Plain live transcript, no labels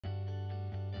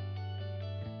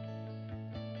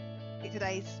In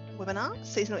today's webinar,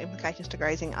 Seasonal Implications to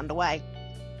Grazing underway.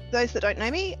 For those that don't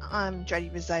know me, I'm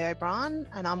Jodie O'Brien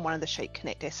and I'm one of the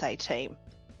SheepConnect SA team.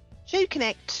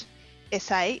 SheepConnect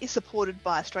SA is supported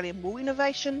by Australian Wool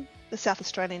Innovation, the South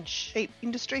Australian Sheep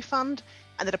Industry Fund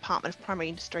and the Department of Primary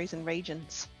Industries and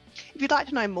Regions. If you'd like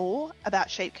to know more about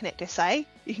SheepConnect SA,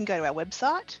 you can go to our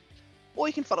website or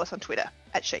you can follow us on Twitter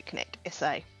at SheepConnect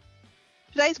SA.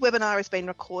 Today's webinar has been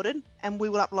recorded and we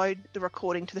will upload the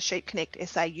recording to the SheepConnect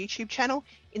SA YouTube channel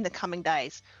in the coming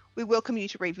days. We welcome you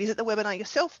to revisit the webinar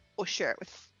yourself or share it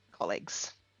with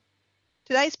colleagues.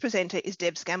 Today's presenter is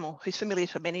Deb Scammell, who's familiar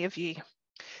to many of you.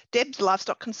 Deb's a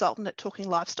livestock consultant at Talking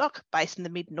Livestock, based in the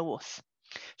mid-north.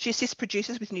 She assists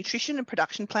producers with nutrition and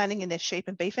production planning in their sheep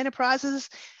and beef enterprises,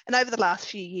 and over the last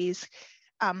few years,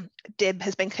 Deb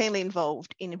has been keenly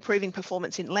involved in improving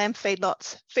performance in lamb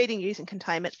feedlots, feeding ewes and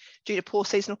containment due to poor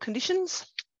seasonal conditions.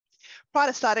 Prior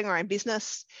to starting her own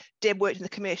business, Deb worked in the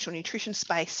commercial nutrition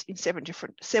space in several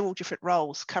different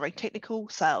roles, covering technical,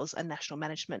 sales and national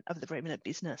management of the ruminant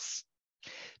business.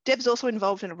 Deb's also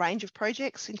involved in a range of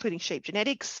projects, including sheep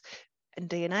genetics and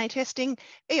DNA testing,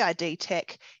 EID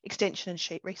tech, extension and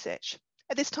sheep research.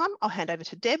 At this time, I'll hand over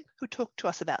to Deb, who'll talk to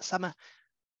us about summer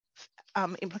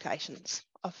implications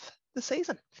of the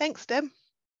season. Thanks, Deb.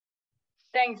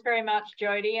 Thanks very much,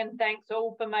 Jodie, and thanks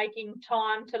all for making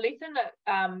time to listen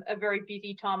at a very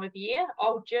busy time of year.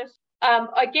 I'll just,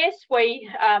 I guess we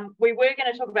were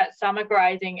going to talk about summer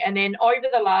grazing, and then over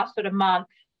the last sort of month,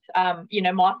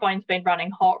 my phone's been running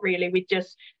hot really with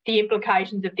just the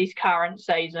implications of this current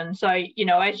season. So,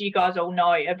 as you guys all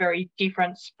know, a very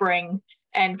different spring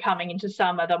and coming into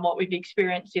summer than what we've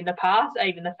experienced in the past,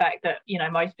 even the fact that,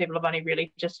 most people have only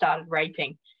really just started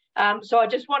reaping. So I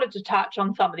just wanted to touch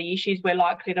on some of the issues we're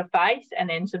likely to face and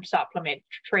then some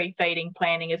supplementary feeding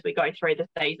planning as we go through the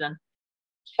season.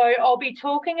 So I'll be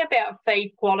talking about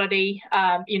feed quality,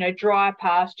 dry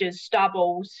pastures,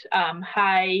 stubbles,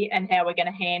 hay, and how we're going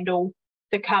to handle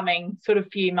the coming sort of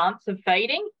few months of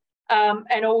feeding,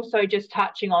 and also just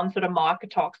touching on sort of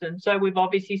mycotoxins. So we've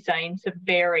obviously seen some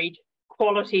varied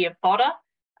quality of fodder,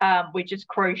 which is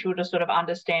crucial to sort of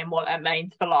understand what that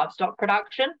means for livestock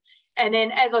production. And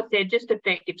then, as I said, just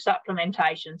effective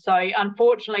supplementation. So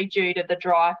unfortunately, due to the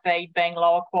dry feed being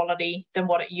lower quality than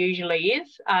what it usually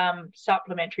is,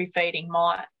 supplementary feeding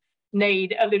might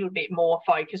need a little bit more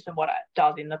focus than what it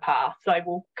does in the past. So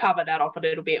we'll cover that off a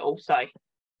little bit also.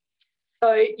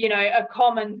 So, a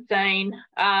common theme,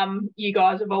 you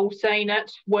guys have all seen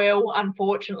it. Well,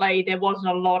 unfortunately, there wasn't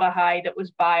a lot of hay that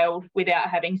was baled without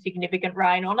having significant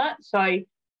rain on it. So,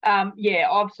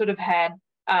 I've sort of had,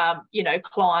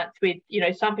 clients with,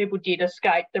 some people did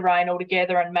escape the rain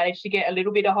altogether and managed to get a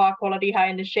little bit of high quality hay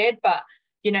in the shed. But,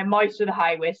 most of the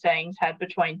hay we're seeing's had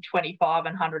between 25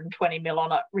 and 120 mil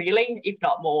on it, really, if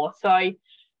not more. So,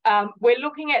 we're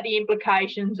looking at the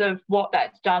implications of what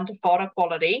that's done to fodder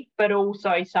quality, but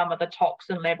also some of the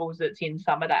toxin levels that's in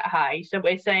some of that hay. So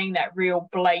we're seeing that real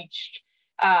bleached,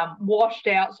 washed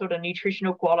out sort of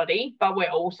nutritional quality, but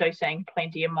we're also seeing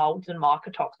plenty of moulds and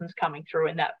mycotoxins coming through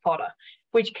in that fodder,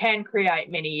 which can create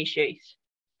many issues.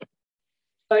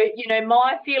 So,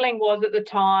 my feeling was at the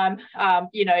time,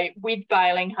 with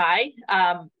baling hay,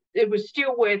 it was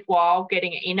still worthwhile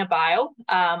getting it in a bale,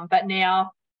 but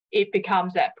now it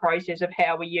becomes that process of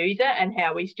how we use it and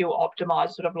how we still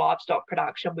optimise sort of livestock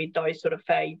production with those sort of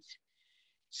feeds.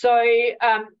 So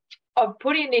I've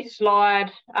put in this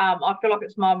slide, I feel like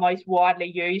it's my most widely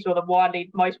used or the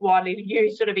most widely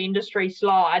used sort of industry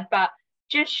slide, but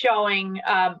just showing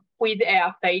with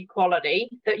our feed quality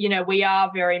that, we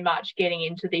are very much getting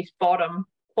into this bottom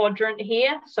quadrant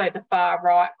here, so the far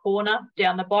right corner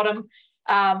down the bottom.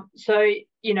 So,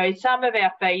 some of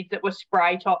our feeds that were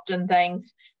spray topped and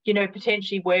things,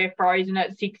 potentially were frozen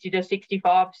at 60 to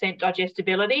 65%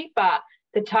 digestibility. But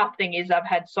the tough thing is I've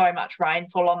had so much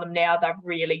rainfall on them now, they've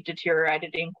really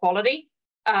deteriorated in quality.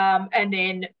 And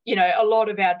then, a lot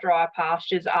of our dry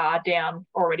pastures are down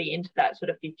already into that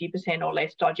sort of 50% or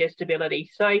less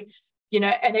digestibility. So,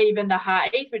 and even the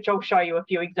hays, which I'll show you a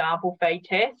few example feed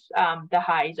tests, the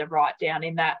hays are right down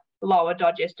in that lower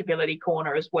digestibility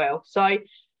corner as well. So,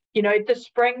 the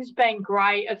spring's been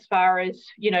great as far as,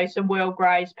 some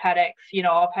well-grazed paddocks.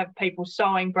 I've had people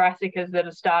sowing brassicas that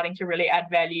are starting to really add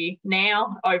value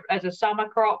now as a summer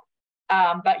crop.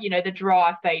 But, the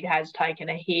dry feed has taken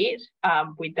a hit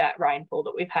with that rainfall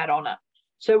that we've had on it.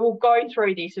 So we'll go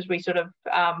through this as we sort of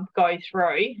go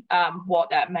through what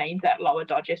that means, that lower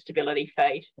digestibility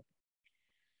feed.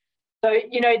 So,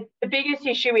 the biggest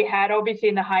issue we had, obviously,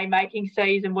 in the haymaking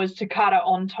season was to cut it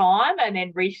on time and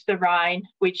then risk the rain,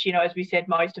 which, as we said,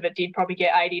 most of it did probably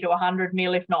get 80 to 100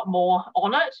 mil, if not more,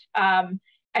 on it.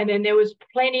 And then there was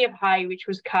plenty of hay which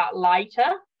was cut later.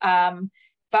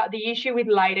 But the issue with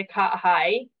later cut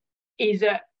hay is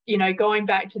that, going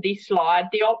back to this slide,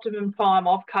 the optimum time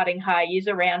of cutting hay is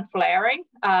around flowering,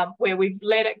 where we've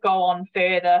let it go on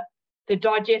further. The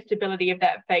digestibility of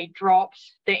that feed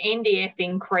drops, the NDF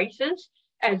increases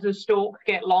as the stalks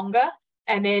get longer.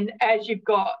 And then as you've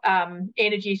got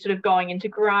energy sort of going into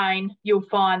grain, you'll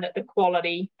find that the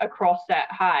quality across that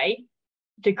hay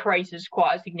decreases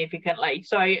quite significantly.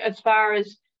 So as far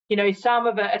as, some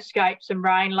of it escaped some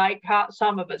rain late cut,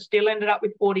 some of it still ended up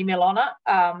with 40 mil on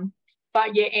it.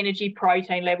 But yeah, energy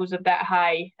protein levels of that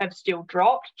hay have still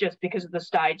dropped just because of the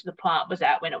stage the plant was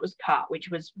at when it was cut, which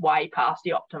was way past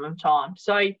the optimum time.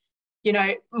 So,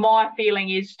 my feeling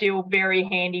is still very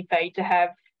handy feed to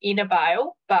have in a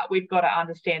bale, but we've got to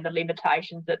understand the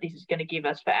limitations that this is going to give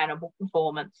us for animal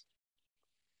performance.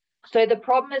 So the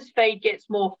problem as feed gets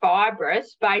more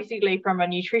fibrous, basically from a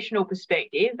nutritional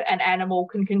perspective, an animal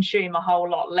can consume a whole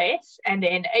lot less, and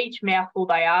then each mouthful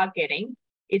they are getting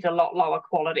is a lot lower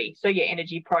quality. So your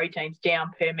energy protein's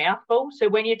down per mouthful. So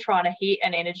when you're trying to hit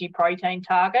an energy protein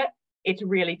target, it's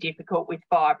really difficult with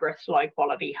fibrous, low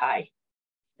quality hay.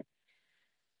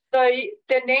 So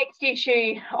the next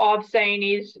issue I've seen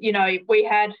is, we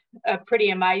had a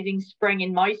pretty amazing spring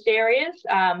in most areas.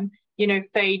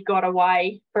 Feed got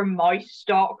away from most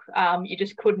stock. You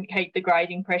just couldn't keep the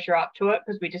grazing pressure up to it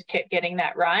because we just kept getting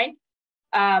that rain.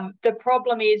 The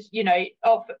problem is,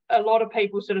 a lot of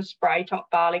people sort of spray top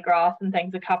barley grass and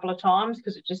things a couple of times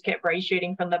because it just kept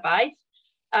reshooting from the base.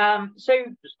 So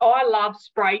I love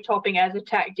spray topping as a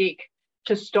tactic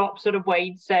to stop sort of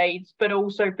weed seeds, but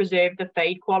also preserve the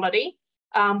feed quality.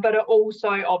 But it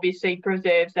also obviously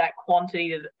preserves that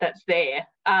quantity that's there.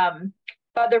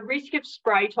 But the risk of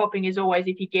spray topping is always,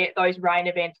 if you get those rain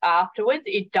events afterwards,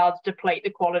 it does deplete the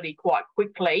quality quite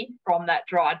quickly from that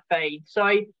dried feed.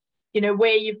 So,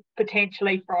 where you've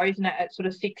potentially frozen it at sort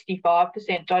of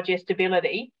 65%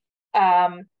 digestibility,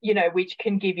 which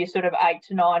can give you sort of 8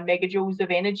 to 9 megajoules of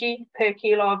energy per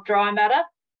kilo of dry matter.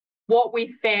 What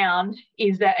we found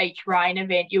is that each rain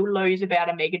event, you'll lose about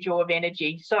a megajoule of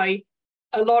energy. So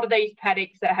a lot of these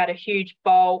paddocks that had a huge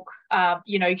bulk,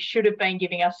 should have been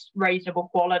giving us reasonable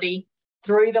quality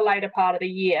through the later part of the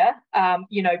year,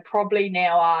 probably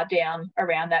now are down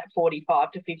around that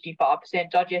 45 to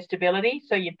 55% digestibility.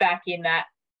 So you're back in that,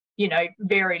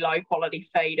 very low quality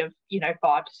feed of,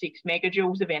 5 to 6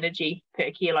 megajoules of energy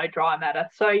per kilo dry matter.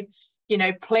 So,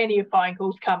 plenty of phone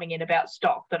calls coming in about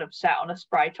stock that have sat on a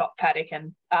spray top paddock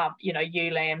and,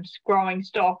 ewe lambs growing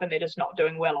stock and they're just not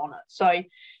doing well on it. So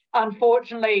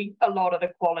unfortunately, a lot of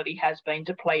the quality has been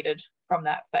depleted from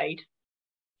that feed.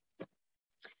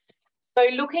 So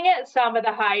looking at some of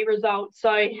the hay results,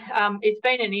 so it's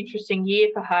been an interesting year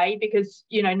for hay because,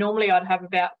 normally I'd have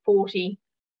about 40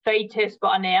 feed tests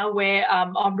by now where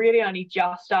I'm really only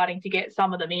just starting to get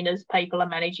some of them in as people are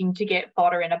managing to get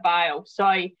fodder in a bale.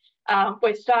 So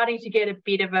we're starting to get a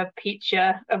bit of a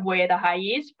picture of where the hay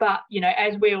is, but,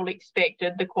 as we all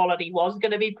expected, the quality was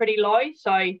going to be pretty low.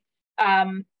 So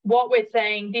what we're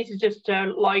seeing, this is just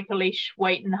a localish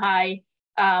wheaten hay,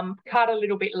 cut a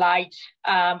little bit late,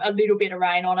 a little bit of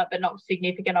rain on it, but not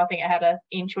significant. I think it had an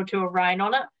inch or two of rain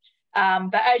on it.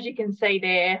 But as you can see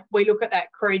there, we look at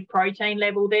that crude protein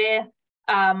level there,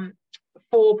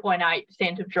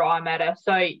 4.8% of dry matter.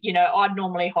 So, I'd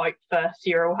normally hope for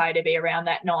cereal hay to be around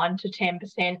that 9 to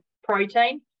 10%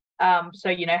 protein.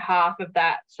 So, half of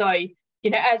that. So,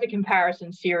 as a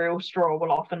comparison, cereal straw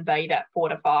will often be that 4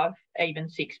 to 5, even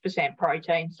 6%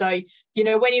 protein. So,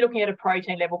 when you're looking at a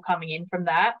protein level coming in from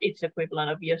that, it's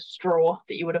equivalent of your straw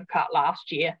that you would have cut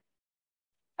last year.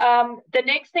 The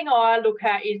next thing I look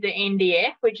at is the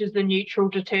NDF, which is the neutral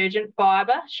detergent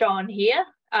fibre shown here.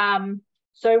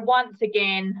 So once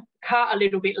again, cut a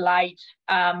little bit late,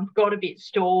 got a bit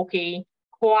stalky,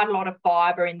 quite a lot of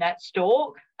fibre in that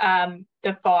stalk.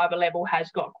 The fibre level has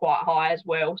got quite high as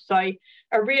well. So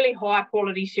a really high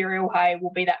quality cereal hay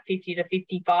will be that 50 to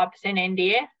 55%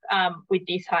 NDF. With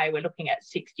this hay, we're looking at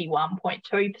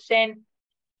 61.2%.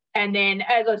 And then,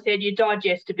 as I said, your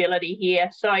digestibility here.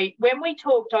 So when we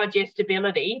talk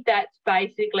digestibility, that's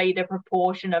basically the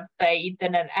proportion of feed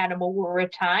that an animal will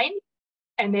retain.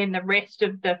 And then the rest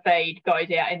of the feed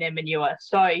goes out in their manure.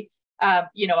 So, a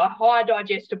high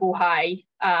digestible hay,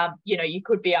 you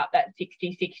could be up that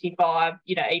 60, 65,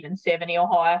 even 70 or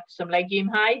higher for some legume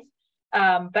hays.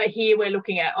 But here we're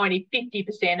looking at only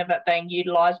 50% of it being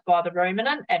utilised by the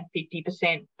ruminant and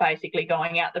 50% basically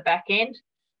going out the back end.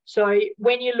 So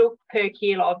when you look per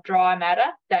kilo of dry matter,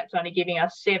 that's only giving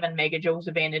us 7 megajoules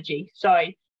of energy. So,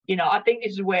 you know, I think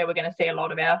this is where we're going to see a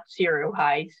lot of our cereal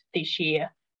hays this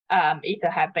year, if they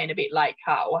have been a bit late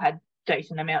cut or had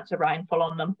decent amounts of rainfall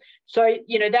on them. So,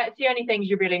 you know, that's the only things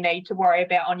you really need to worry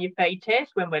about on your feed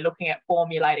test when we're looking at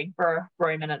formulating for a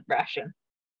ruminant ration.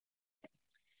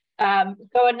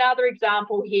 So another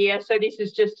example here, so this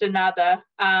is just another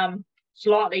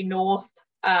slightly north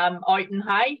oaten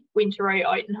hay, wintery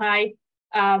oaten hay.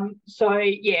 So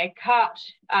yeah, cut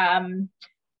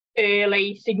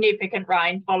early, significant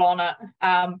rainfall on it.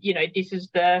 You know, this is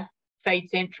the Feed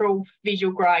Central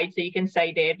visual grade, so you can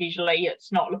see there visually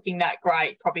it's not looking that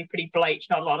great, probably pretty bleached,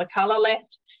 not a lot of colour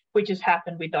left, which has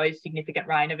happened with those significant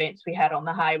rain events we had on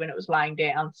the hay when it was laying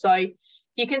down. So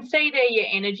you can see there your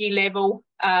energy level.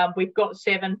 We've got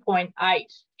 7.8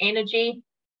 energy.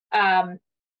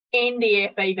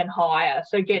 NDF even higher,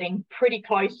 so getting pretty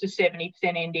close to 70%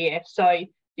 NDF. So,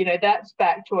 you know, that's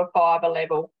back to a fibre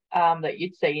level that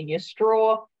you'd see in your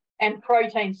straw. And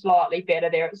protein slightly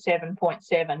better there at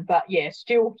 7.7, but yeah,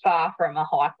 still far from a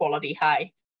high quality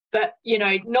hay. But, you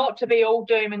know, not to be all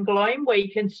doom and gloom, we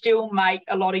can still make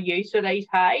a lot of use of these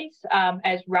hays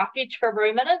as roughage for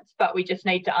ruminants, but we just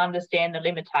need to understand the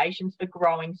limitations for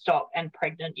growing stock and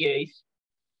pregnant ewes.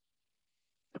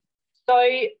 So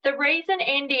the reason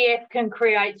NDF can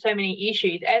create so many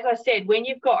issues, as I said, when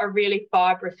you've got a really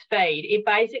fibrous feed, it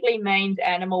basically means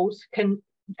animals can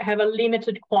have a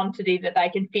limited quantity that they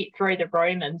can fit through the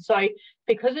rumen. So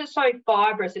because it's so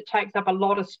fibrous, it takes up a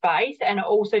lot of space, and it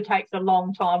also takes a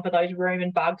long time for those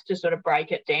rumen bugs to sort of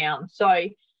break it down. So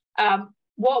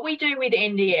what we do with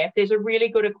NDF, there's a really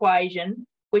good equation,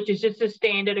 which is just a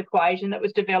standard equation that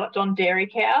was developed on dairy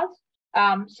cows.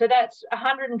 So that's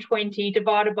 120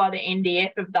 divided by the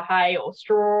NDF of the hay or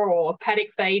straw or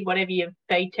paddock feed, whatever you've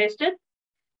feed tested,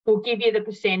 will give you the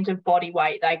percent of body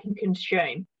weight they can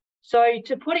consume. So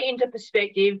to put it into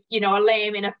perspective, you know, a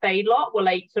lamb in a feedlot will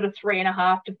eat sort of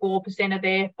 3.5 to 4% of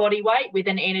their body weight with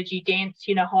an energy dense,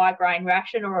 you know, high grain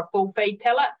ration or a full feed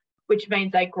pellet, which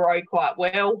means they grow quite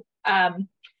well.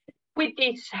 With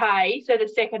this hay, so the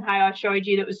second hay I showed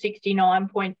you that was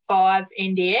 69.5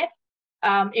 NDF,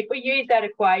 if we use that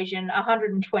equation,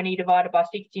 120 divided by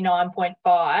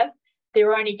 69.5,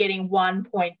 they're only getting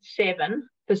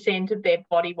 1.7% of their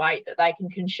body weight that they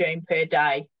can consume per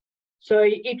day. So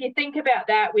if you think about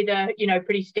that with a, you know,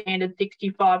 pretty standard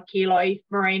 65 kilo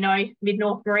merino,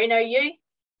 mid-north merino ewe,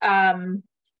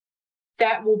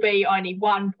 that will be only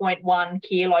 1.1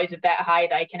 kilos of that hay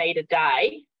they can eat a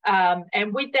day.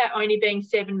 And with that only being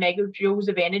 7 megajoules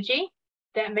of energy,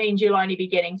 that means you'll only be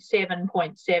getting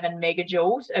 7.7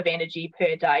 megajoules of energy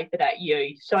per day for that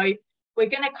ewe. So we're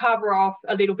going to cover off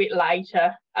a little bit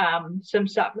later some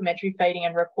supplementary feeding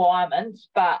and requirements,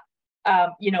 but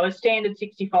you know, a standard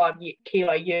 65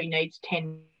 kilo ewe needs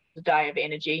 10 a day of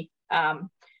energy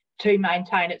to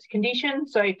maintain its condition.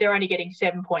 So if they're only getting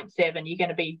 7.7, you're going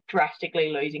to be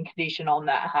drastically losing condition on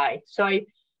that hay. So,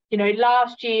 you know,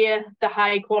 last year the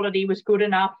hay quality was good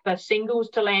enough for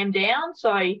singles to lamb down.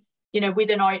 So, you know,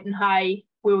 with an oaten hay,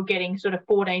 we were getting sort of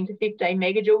 14 to 15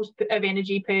 megajoules of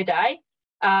energy per day.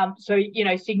 So, you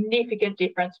know, significant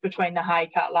difference between the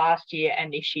hay cut last year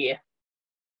and this year.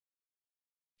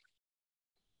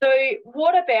 So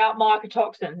what about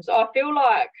mycotoxins? I feel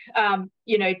like,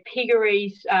 you know,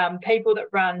 piggeries, people that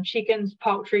run chickens,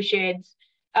 poultry sheds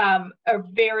are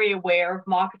very aware of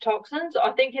mycotoxins.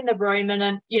 I think in the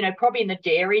ruminant, you know, probably in the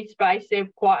dairy space, they're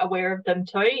quite aware of them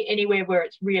too, anywhere where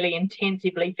it's really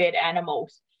intensively fed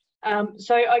animals.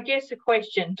 So I guess the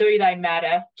question, do they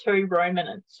matter to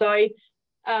ruminants? So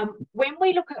when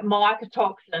we look at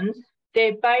mycotoxins,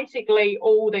 they're basically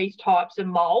all these types of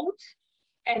moulds.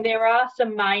 And there are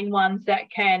some main ones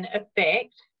that can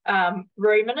affect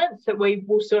ruminants that we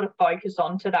will sort of focus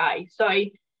on today. So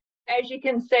as you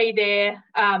can see there,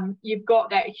 you've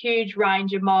got that huge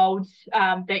range of moulds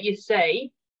that you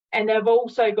see, and they've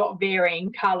also got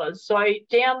varying colours. So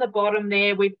down the bottom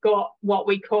there, we've got what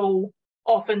we call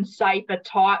often safer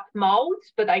type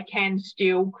moulds, but they can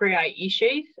still create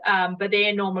issues. But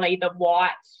they're normally the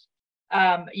whites.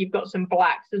 You've got some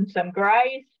blacks and some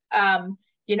greys.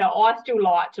 You know, I still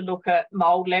like to look at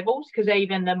mould levels because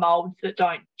even the moulds that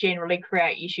don't generally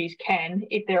create issues can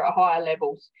if they're at higher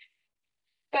levels.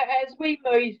 But as we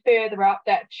move further up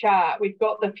that chart, we've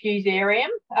got the fusarium,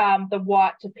 the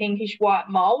white to pinkish white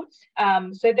moulds.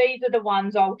 So these are the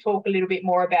ones I'll talk a little bit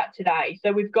more about today.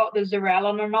 So we've got the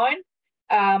zearalenone.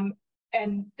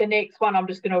 and the next one I'm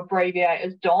just going to abbreviate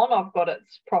as Don. I've got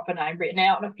its proper name written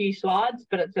out on a few slides,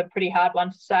 but it's a pretty hard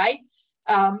one to say.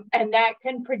 And that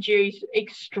can produce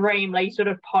extremely sort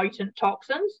of potent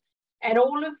toxins. And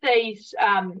all of these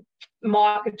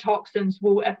mycotoxins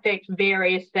will affect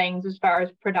various things as far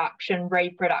as production,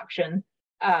 reproduction,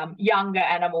 younger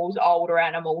animals, older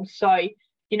animals. So,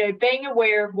 you know, being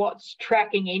aware of what's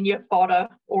tracking in your fodder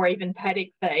or even paddock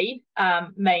feed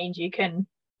means you can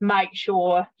make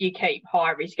sure you keep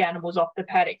high-risk animals off the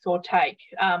paddocks or take,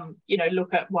 you know,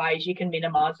 look at ways you can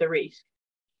minimise the risk.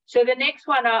 So the next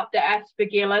one up, the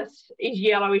aspergillus, is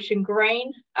yellowish and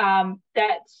green.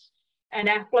 That's an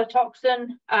aflatoxin.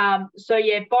 So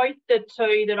yeah, both the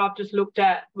two that I've just looked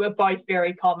at were both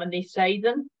very common this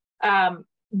season.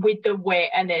 With the wet,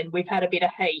 and then we've had a bit of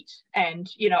heat, and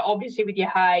you know, obviously with your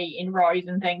hay in rows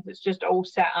and things, it's just all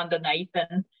sat underneath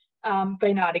and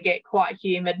been able to get quite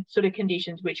humid sort of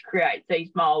conditions, which creates these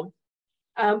molds.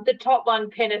 The top one,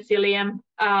 penicillium,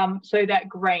 so that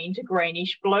green to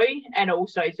greenish blue, and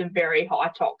also some very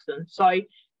high toxins. So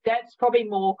that's probably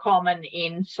more common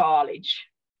in silage.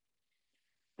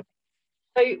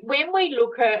 So when we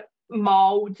look at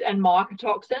molds and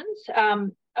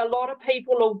mycotoxins, a lot of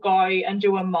people will go and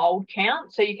do a mold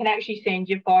count. So you can actually send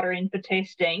your fodder in for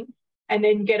testing and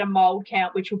then get a mold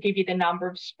count, which will give you the number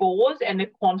of spores and the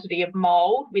quantity of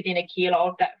mold within a kilo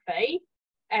of that feed.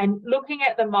 And looking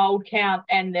at the mold count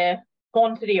and the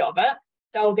quantity of it,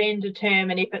 they'll then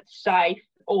determine if it's safe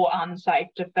or unsafe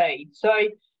to feed. So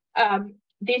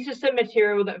this is the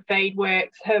material that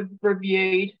FeedWorks have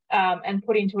reviewed and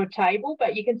put into a table,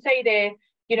 but you can see there,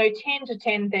 you know, 10 to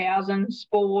 10,000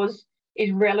 spores is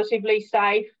relatively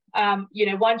safe. You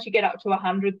know, once you get up to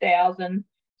 100,000,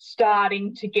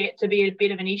 starting to get to be a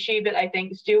bit of an issue, but I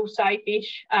think still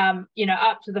safe-ish. You know,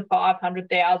 up to the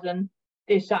 500,000,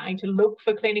 there's something to look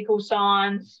for clinical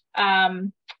signs.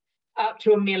 Up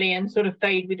to 1 million, sort of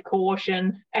feed with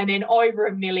caution, and then over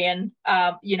 1 million,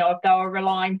 you know, if they were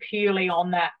relying purely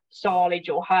on that silage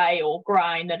or hay or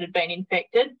grain that had been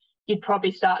infected, you'd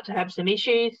probably start to have some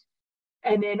issues.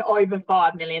 And then over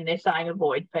 5 million, they're saying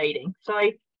avoid feeding.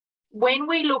 So when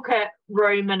we look at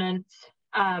ruminants,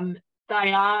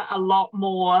 they are a lot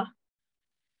more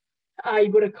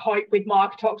able to cope with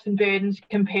mycotoxin burdens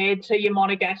compared to your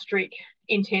monogastric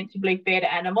intensively fed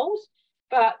animals,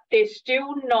 but they're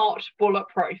still not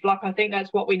bulletproof. Like, I think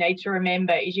that's what we need to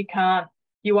remember, is you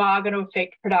are going to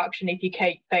affect production if you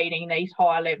keep feeding these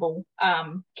high level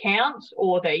counts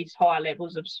or these high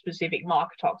levels of specific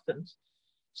mycotoxins.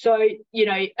 So, you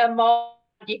know, a mold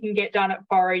you can get done at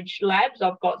forage labs.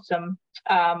 I've got some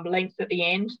links at the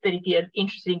end that if you're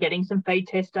interested in getting some feed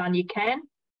tests done, you can.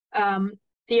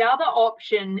 The other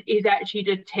option is actually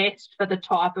to test for the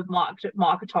type of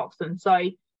mycotoxin. So,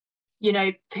 you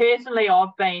know, personally,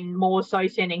 I've been more so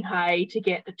sending hay to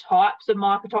get the types of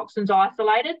mycotoxins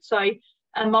isolated. So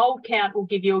a mold count will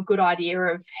give you a good idea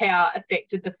of how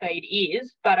affected the feed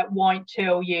is, but it won't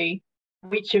tell you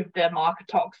which of the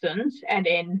mycotoxins. And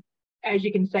then, as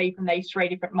you can see from these 3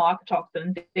 different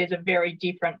mycotoxins, there's a very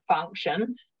different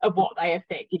function of what they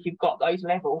affect if you've got those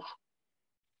levels.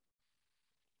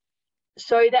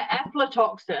 So the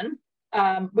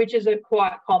aflatoxin, which is a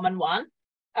quite common one,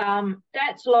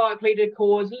 that's likely to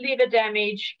cause liver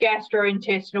damage,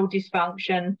 gastrointestinal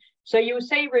dysfunction. So you'll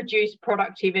see reduced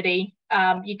productivity.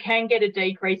 You can get a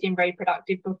decrease in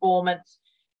reproductive performance,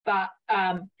 but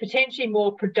potentially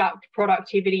more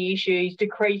productivity issues,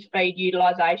 decreased feed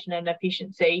utilisation and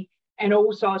efficiency, and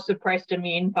also a suppressed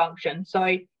immune function.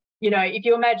 So, you know, if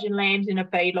you imagine lambs in a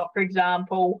feedlot, for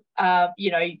example,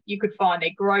 you know, you could find their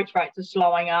growth rates are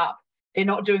slowing up. They're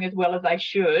not doing as well as they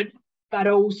should, but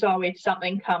also if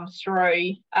something comes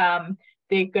through,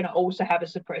 they're going to also have a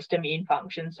suppressed immune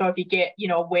function. So if you get, you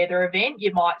know, a weather event,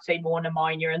 you might see more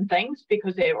pneumonia and things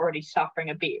because they're already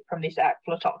suffering a bit from this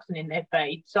aflatoxin in their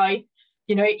feed. So,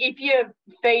 you know, if you're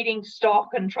feeding stock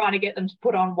and trying to get them to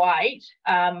put on weight,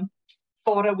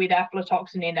 fodder with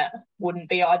aflatoxin in it wouldn't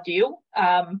be ideal,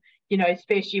 you know,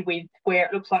 especially with where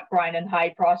it looks like grain and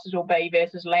hay prices will be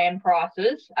versus lamb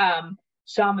prices.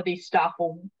 Some of this stuff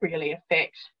will really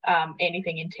affect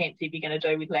anything intensive you're going to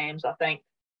do with lambs, I think.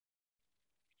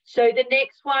 So the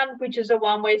next one, which is the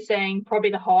one we're seeing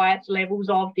probably the highest levels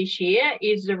of this year,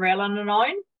 is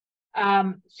zearalenone.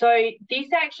 So this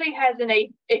actually has an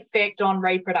effect on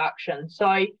reproduction.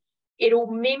 So it'll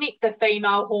mimic the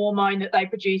female hormone that they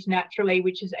produce naturally,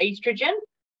 which is estrogen.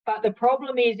 But the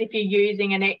problem is if you're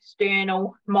using an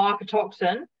external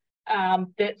mycotoxin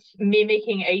that's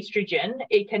mimicking estrogen,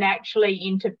 it can actually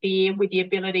interfere with the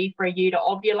ability for you to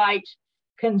ovulate,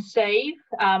 conceive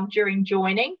during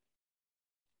joining.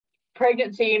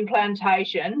 pregnancy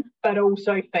implantation, but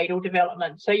also fetal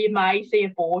development. So you may see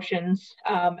abortions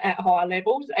at high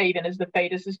levels, even as the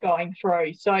fetus is going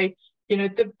through. So, you know,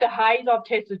 the hays I've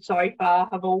tested so far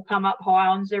have all come up high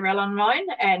on zearalenone,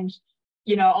 and,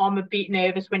 you know, I'm a bit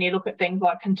nervous when you look at things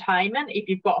like containment. If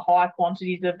you've got high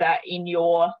quantities of that in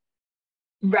your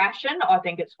ration, I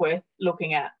think it's worth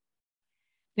looking at.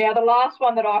 Now, the last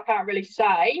one that I can't really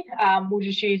say, we'll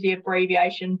just use the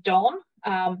abbreviation DON.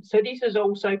 So this is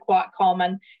also quite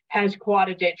common, has quite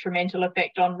a detrimental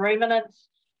effect on ruminants.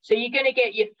 So you're going to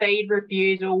get your feed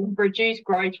refusal, reduced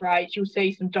growth rates, you'll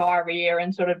see some diarrhea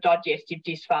and sort of digestive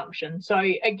dysfunction. So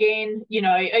again, you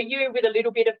know, a ewe with a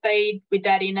little bit of feed with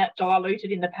that in it,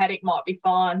 diluted in the paddock, might be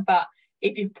fine. But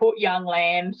if you put young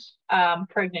lambs,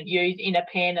 pregnant ewes in a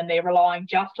pen and they're relying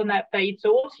just on that feed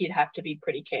source, you'd have to be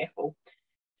pretty careful.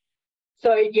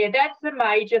 So, yeah, that's the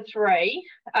major three.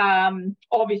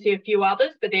 Obviously, a few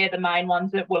others, but they're the main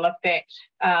ones that will affect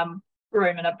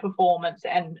ruminant performance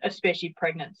and especially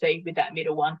pregnancy with that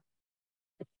middle one.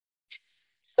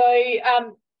 So,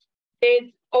 there's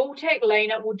Alltech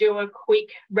Leaner will do a quick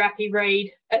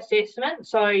RapiRead assessment.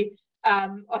 So,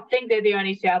 I think they're the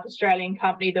only South Australian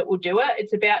company that will do it.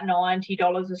 It's about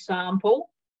 $90 a sample,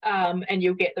 and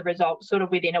you'll get the results sort of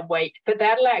within a week. But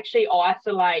that'll actually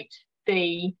isolate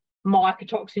the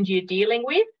mycotoxins you're dealing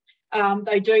with.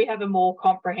 They do have a more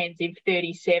comprehensive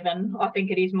 37, I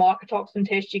think it is, mycotoxin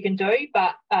test you can do,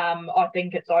 but I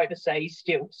think it's overseas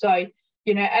still. So,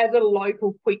 you know, as a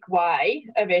local quick way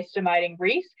of estimating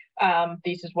risk,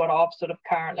 this is what I've sort of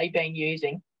currently been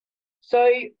using. So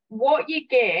what you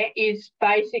get is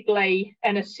basically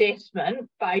an assessment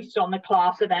based on the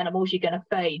class of animals you're going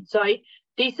to feed. So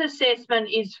this assessment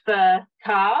is for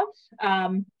calves,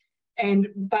 and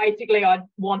basically I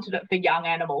wanted it for young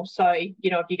animals. So, you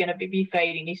know, if you're going to be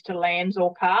feeding this to lambs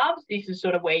or calves, this is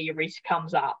sort of where your risk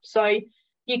comes up. So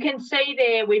you can see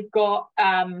there we've got,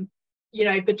 you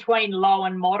know, between low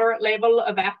and moderate level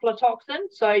of aflatoxin.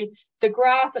 So the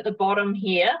graph at the bottom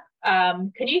here,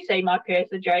 can you see my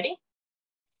cursor, Jodie?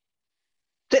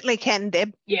 Certainly can,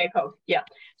 Deb. Yeah, cool. Yeah.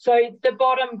 So the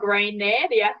bottom green there,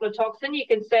 the aflatoxin, you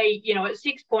can see, you know, at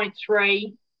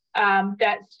 6.3,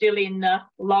 that's still in the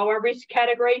lower risk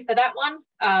category for that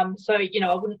one. So, you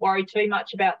know, I wouldn't worry too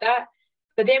much about that.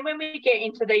 But then when we get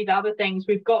into these other things,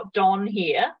 we've got DON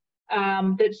here,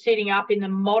 that's sitting up in the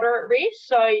moderate risk.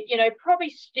 So, you know, probably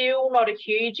still not a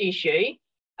huge issue.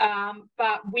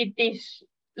 But with this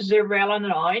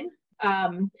zearalenone,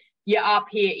 you're up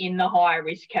here in the higher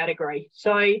risk category.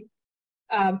 So,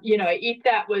 you know, if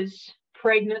that was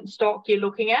pregnant stock you're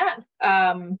looking at,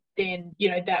 then, you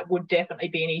know, that would definitely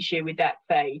be an issue with that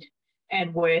feed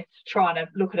and worth trying to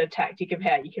look at a tactic of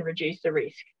how you can reduce the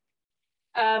risk.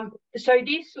 So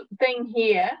this thing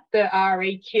here, the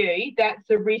REQ, that's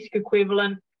the risk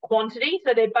equivalent quantity.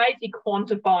 So they're basically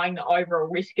quantifying the overall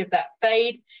risk of that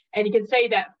feed. And you can see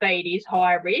that feed is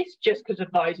higher risk just because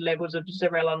of those levels of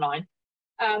zearalenone.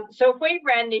 So if we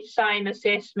ran this same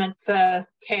assessment for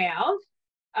cows,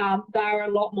 they're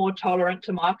a lot more tolerant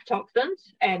to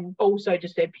mycotoxins, and also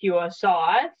just their pure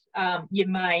size, you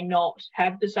may not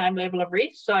have the same level of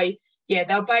risk. So, yeah,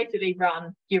 they'll basically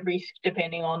run your risk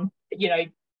depending on, you know,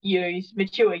 ewes,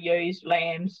 mature ewes,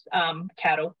 lambs,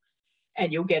 cattle,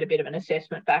 and you'll get a bit of an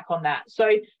assessment back on that. So,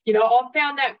 you know, I've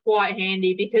found that quite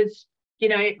handy because, you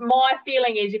know, my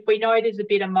feeling is if we know there's a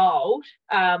bit of mould,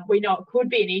 we know it could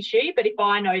be an issue, but if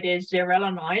I know there's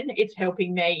zearalenone, it's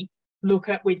helping me look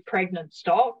at with pregnant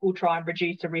stock. We'll try and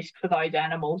reduce the risk for those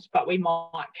animals, but we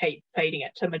might keep feeding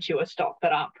it to mature stock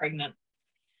that aren't pregnant.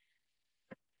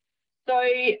 So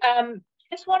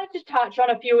just wanted to touch on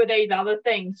a few of these other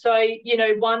things. So, you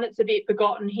know, one that's a bit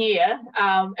forgotten here,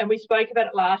 and we spoke about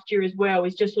it last year as well,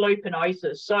 is just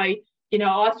lupinosis. So, you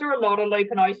know, I saw a lot of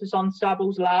lupinosis on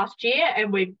stubbles last year,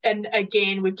 and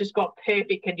again, we've just got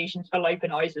perfect conditions for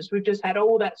lupinosis. We've just had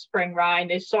all that spring rain.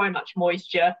 There's so much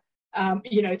moisture,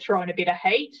 you know, throwing a bit of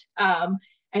heat. And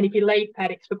if you leave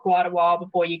paddocks for quite a while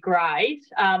before you graze,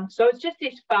 so it's just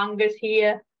this fungus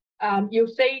here. You'll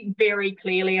see very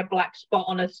clearly a black spot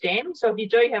on a stem. So if you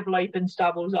do have lupin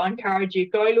stubbles, I encourage you,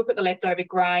 go look at the leftover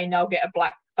grain. They'll get a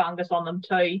black fungus on them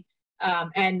too,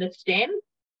 and the stem.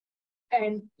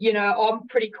 And, you know, I'm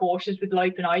pretty cautious with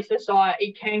lupinosis.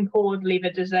 It can cause liver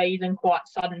disease and quite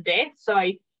sudden death. So,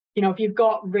 you know, if you've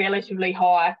got relatively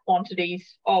high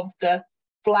quantities of the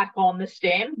black on the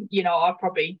stem, you know, I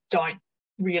probably don't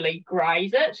really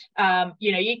graze it.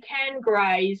 You know, you can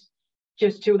graze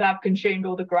just till they've consumed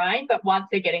all the grain, but once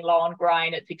they're getting low on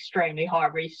grain, it's extremely high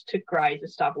risk to graze a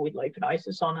stubble with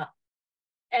lupinosis on it.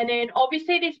 And then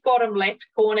obviously this bottom left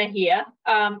corner here,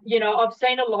 you know, I've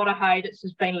seen a lot of hay that's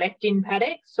just been left in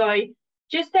paddocks. So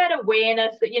just that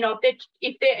awareness that, you know,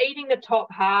 if they're eating the top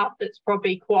half, that's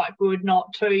probably quite good,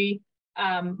 not too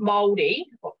mouldy,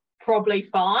 probably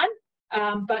fine.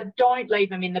 But don't leave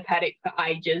them in the paddock for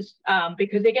ages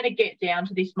because they're going to get down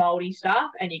to this mouldy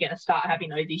stuff and you're going to start having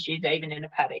those issues even in a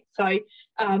paddock. So,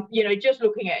 you know, just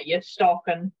looking at your stock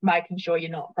and making sure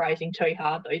you're not grazing too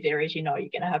hard those areas you know you're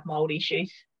going to have mould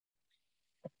issues.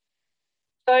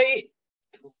 So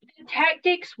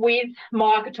tactics with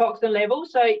mycotoxin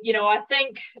levels. So, you know, I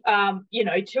think, you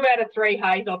know, 2 out of 3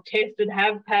 hays I've tested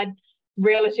have had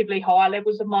relatively high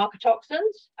levels of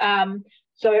mycotoxins.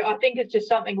 So I think it's just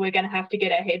something we're going to have to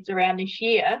get our heads around this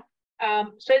year.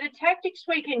 So the tactics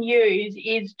we can use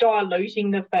is diluting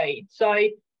the feed. So,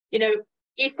 you know,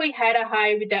 if we had a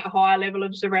hay with that higher level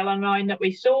of zearalenone that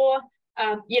we saw,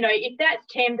 you know, if that's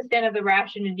 10% of the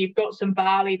ration and you've got some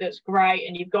barley that's great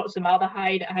and you've got some other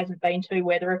hay that hasn't been too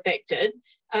weather affected,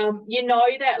 you know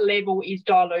that level is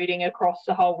diluting across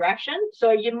the whole ration.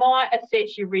 So you might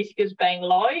assess your risk as being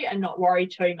low and not worry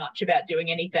too much about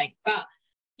doing anything. But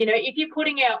you know, if you're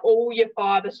putting out all your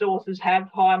fibre sources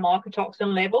have high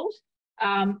mycotoxin levels,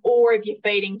 or if you're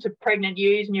feeding to pregnant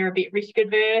ewes and you're a bit risk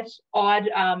adverse, I'd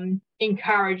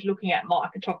encourage looking at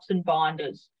mycotoxin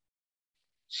binders.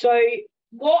 So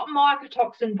what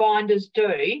mycotoxin binders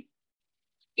do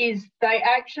is they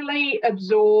actually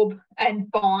absorb and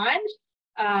bind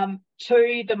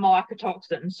to the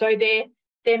mycotoxin. So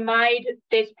they're made,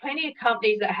 there's plenty of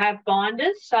companies that have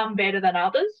binders, some better than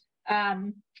others.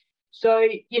 So,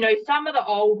 you know, some of the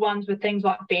old ones were things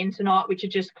like bentonite, which are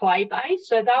just clay-based.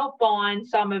 So they'll bind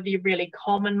some of your really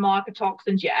common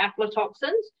mycotoxins, your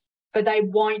aflatoxins, but they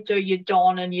won't do your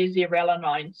DON and your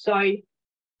zearalenone. So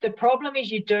the problem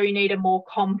is you do need a more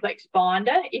complex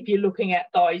binder if you're looking at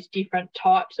those different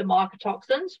types of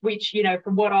mycotoxins, which, you know,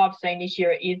 from what I've seen this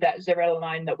year, it is that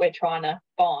zearalenone that we're trying to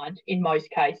bind in most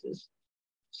cases.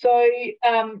 So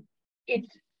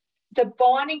the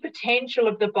binding potential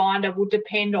of the binder will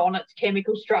depend on its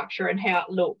chemical structure and how it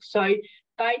looks. So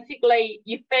basically,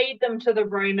 you feed them to the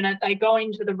ruminant, they go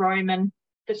into the rumen,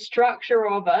 the structure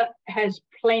of it has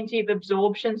plenty of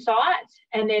absorption sites,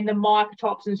 and then the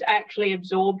mycotoxins actually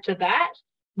absorb to that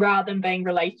rather than being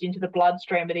released into the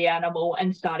bloodstream of the animal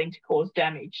and starting to cause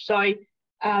damage. So,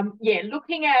 yeah,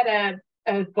 looking at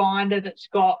a binder that's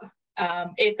got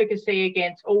efficacy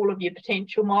against all of your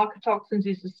potential mycotoxins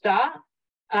is the start.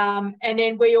 And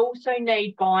then we also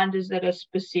need binders that are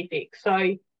specific.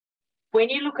 So when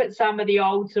you look at some of the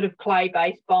old sort of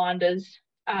clay-based binders,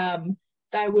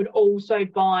 they would also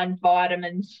bind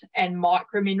vitamins and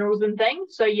microminerals and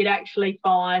things. So you'd actually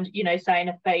find, you know, say in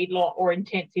a feedlot or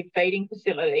intensive feeding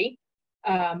facility,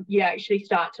 you actually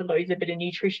start to lose a bit of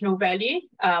nutritional value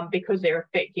because they're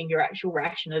affecting your actual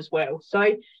ration as well.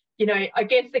 So, you know, I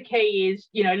guess the key is,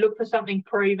 you know, look for something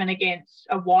proven against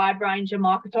a wide range of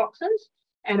mycotoxins,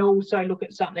 and also look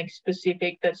at something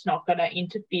specific that's not going to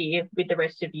interfere with the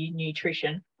rest of your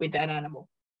nutrition with that animal.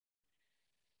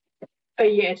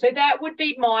 But yeah, so that would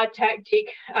be my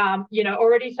tactic. You know,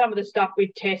 already some of the stuff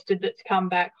we've tested that's come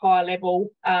back high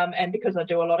level, and because I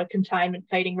do a lot of containment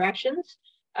feeding rations,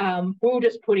 we'll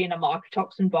just put in a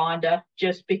mycotoxin binder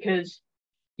just because,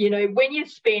 you know, when you're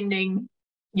spending,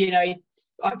 you know,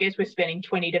 I guess we're spending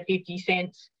 20 to 50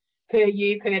 cents per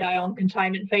ewe per day on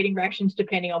containment feeding rations,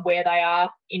 depending on where they are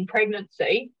in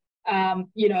pregnancy.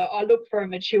 You know, I look for a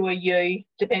mature ewe,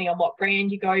 depending on what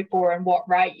brand you go for and what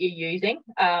rate you're using,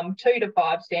 2 to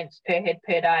 5 cents per head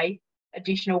per day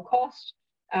additional cost.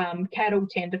 Cattle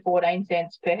 10 to 14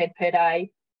 cents per head per day.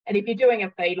 And if you're doing a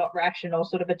feedlot ration or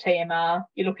sort of a TMR,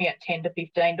 you're looking at $10 to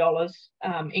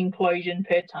 $15 inclusion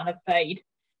per tonne of feed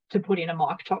to put in a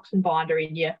mycotoxin binder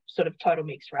in your sort of total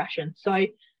mixed ration. So,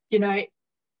 you know,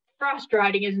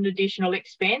 frustrating as an additional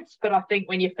expense, but I think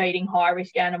when you're feeding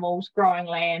high-risk animals, growing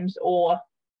lambs or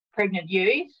pregnant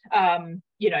ewes,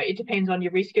 you know, it depends on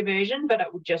your risk aversion, but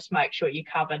it will just make sure you're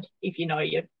covered if you know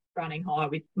you're running high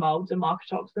with moulds and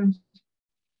mycotoxins.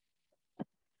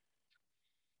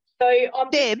 So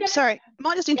Deb, sorry, I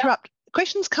might just interrupt. Yep.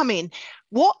 Questions come in.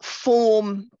 What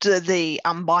form do the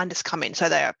binders come in? So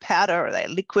they are powder, or they are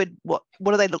liquid? What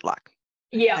do they look like?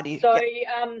 Yeah,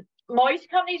 most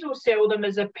companies will sell them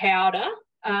as a powder,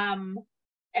 and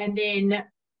then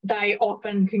they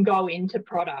often can go into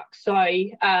products. So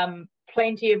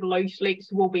plenty of loose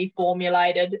licks will be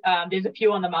formulated. There's a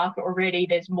few on the market already.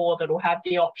 There's more that will have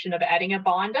the option of adding a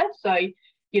binder. So,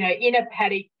 you know, in a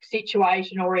paddock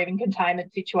situation or even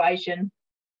containment situation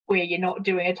where you're not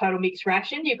doing a total mixed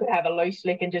ration, you could have a loose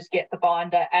lick and just get the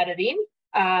binder added in.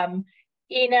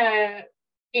 In a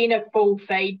in a full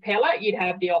feed pellet, you'd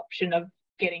have the option of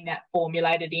getting that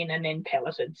formulated in and then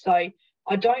pelleted. So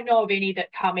I don't know of any that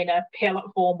come in a pellet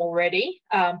form already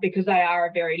because they are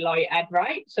a very low add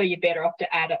rate. So you're better off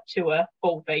to add it to a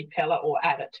full feed pellet or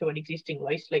add it to an existing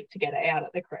loose lick to get it out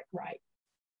at the correct rate.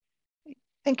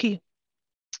 Thank you.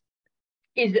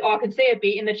 I can see a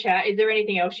bit in the chat. Is there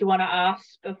anything else you want to ask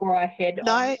before I head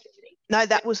on? No,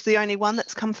 that was the only one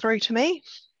that's come through to me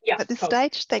at this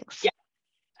stage. Thanks. Yeah.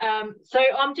 So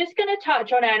I'm just going to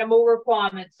touch on animal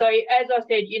requirements. So as I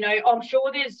said, you know, I'm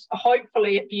sure there's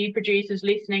hopefully a few producers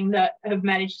listening that have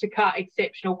managed to cut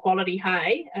exceptional quality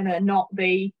hay and are not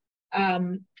the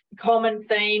common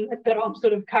theme that I'm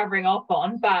sort of covering off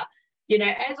on. But, you know,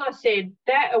 as I said,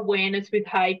 that awareness with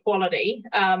hay quality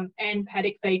and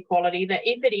paddock feed quality, that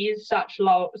if it is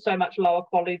so much lower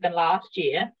quality than last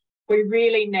year, we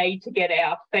really need to get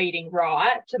our feeding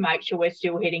right to make sure we're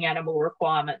still hitting animal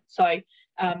requirements. So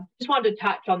just wanted to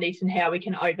touch on this and how we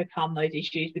can overcome those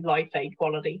issues with low feed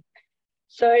quality.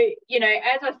 So, you know,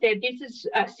 as I said, this is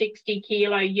a 60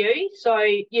 kilo ewe. So,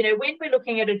 you know, when we're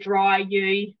looking at a dry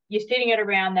ewe, you're sitting at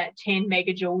around that 10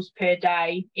 megajoules per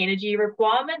day energy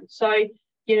requirement. So,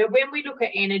 you know, when we look at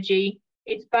energy,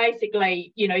 it's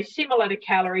basically, you know, similar to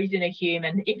calories in a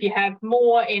human. If you have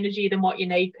more energy than what you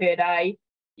need per day,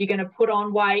 you're going to put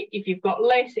on weight. If you've got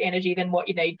less energy than what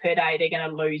you need per day, they're going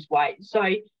to lose weight. So,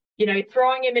 you know,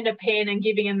 throwing them in a pen and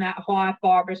giving them that high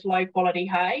fibrous, low quality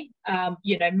hay,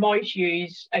 you know, most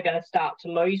ewes are going to start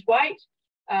to lose weight.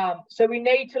 So we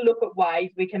need to look at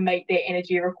ways we can meet their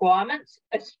energy requirements,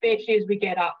 especially as we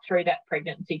get up through that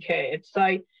pregnancy curve.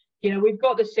 So, you know, we've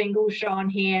got the singles shown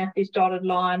here, this dotted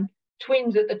line,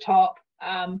 twins at the top.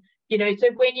 You know, so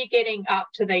when you're getting up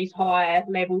to these higher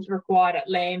levels required at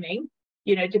lambing,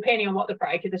 you know, depending on what the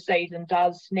break of the season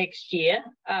does next year,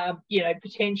 you know,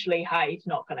 potentially hay is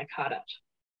not going to cut it.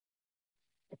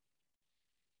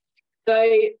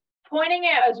 So pointing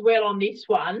out as well on this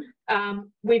one,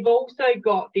 we've also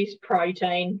got this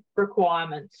protein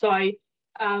requirement. So,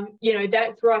 you know,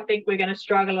 that's where I think we're going to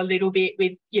struggle a little bit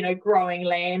with, you know, growing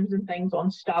lambs and things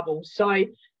on stubble. So,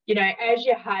 you know, as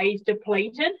your hay's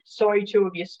depleted, so too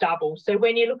of your stubble. So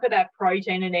when you look at that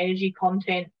protein and energy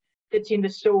content that's in the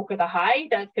stalk of the hay,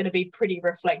 that's going to be pretty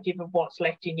reflective of what's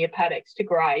left in your paddocks to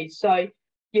graze. So,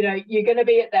 you know, you're going to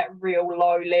be at that real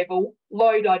low level,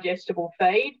 low digestible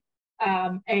feed.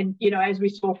 And, you know, as we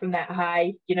saw from that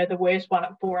hay, you know, the worst one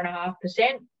at 4.5%,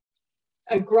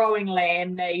 a growing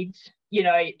lamb needs, you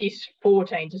know, this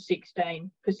 14 to 16%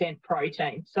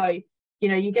 protein. So, you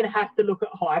know, you're going to have to look at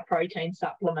high protein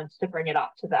supplements to bring it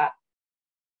up to that.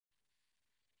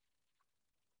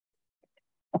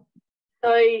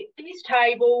 So this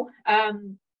table,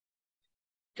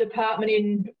 department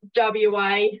in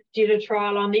WA did a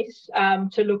trial on this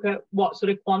to look at what sort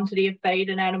of quantity of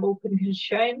feed an animal can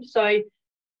consume. So,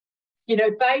 you know,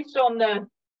 based on the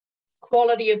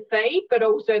quality of feed, but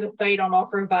also the feed on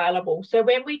offer available. So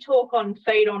when we talk on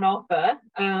feed on offer,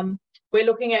 we're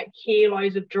looking at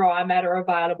kilos of dry matter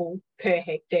available per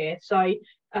hectare. So,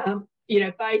 you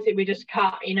know, basically we just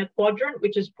cut in a quadrant,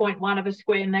 which is 0.1 of a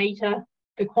square metre.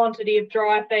 The quantity of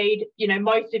dry feed, you know,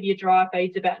 most of your dry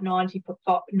feed's about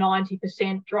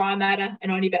 90% dry matter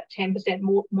and only about 10%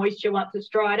 more moisture once it's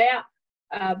dried out.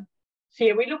 So,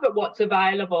 yeah, we look at what's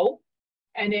available.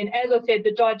 And then, as I said,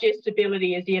 the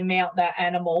digestibility is the amount that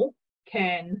animal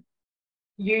can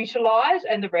utilise,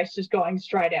 and the rest is going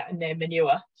straight out in their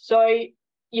manure. So,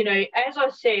 you know, as I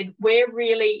said, we're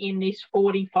really in this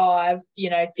 45, you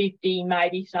know, 50,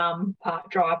 maybe some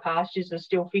dry pastures are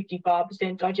still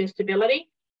 55% digestibility,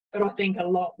 but I think a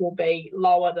lot will be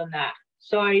lower than that.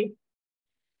 So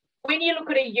when you look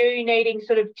at a ewe needing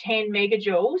sort of 10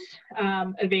 megajoules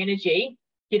of energy,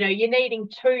 you know, you're needing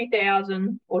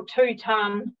 2,000 or 2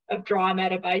 tonne of dry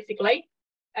matter basically.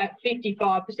 At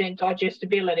 55%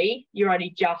 digestibility, you're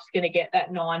only just going to get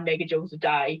that 9 megajoules a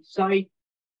day. So,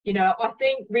 you know, I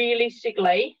think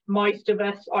realistically, most of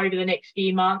us over the next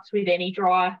few months with any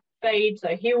dry feed,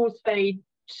 so hills feed,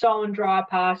 sown dry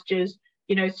pastures,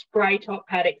 you know, spray top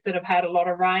paddocks that have had a lot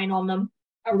of rain on them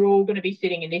are all going to be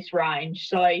sitting in this range.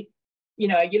 So, you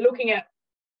know, you're looking at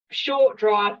short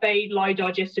dry feed, low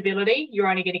digestibility, you're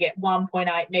only going to get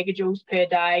 1.8 megajoules per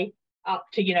day, up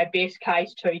to, you know, best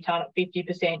case 2 tonne at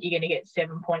 50%, you're going to get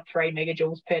 7.3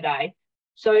 megajoules per day.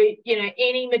 So, you know,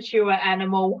 any mature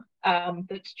animal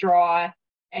that's dry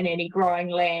and any growing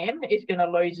lamb is going to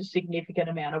lose a significant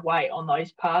amount of weight on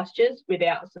those pastures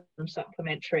without some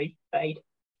supplementary feed.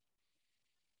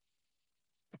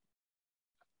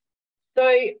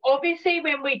 So obviously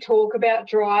when we talk about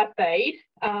dry feed,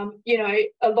 you know,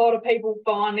 a lot of people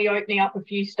finally opening up a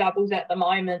few stubbles at the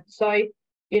moment. So,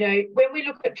 When we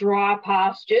look at dry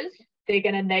pastures, they're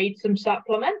going to need some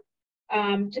supplement.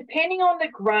 Depending on the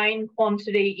grain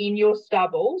quantity in your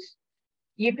stubbles,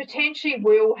 you potentially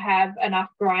will have enough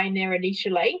grain there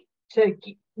initially to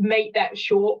meet that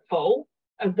shortfall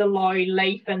of the low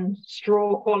leaf and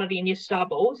straw quality in your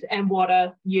stubbles and what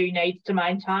a ewe needs to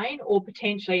maintain, or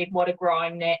potentially what a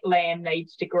growing lamb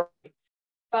needs to grow.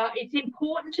 But it's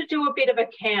important to do a bit of a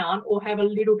count or have a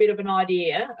little bit of an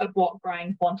idea of what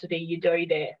grain quantity you do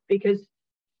there, because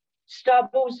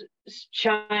stubbles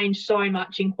change so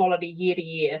much in quality year to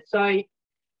year. So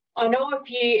I know a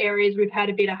few areas we've had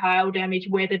a bit of hail damage,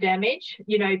 weather damage.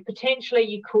 Potentially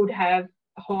you could have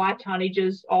high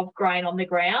tonnages of grain on the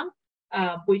ground,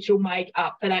 which will make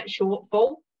up for that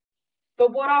shortfall.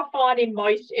 But what I find in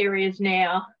most areas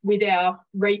now, with our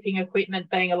reaping equipment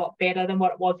being a lot better than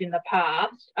what it was in the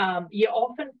past, you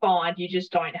often find you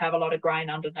just don't have a lot of grain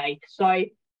underneath. So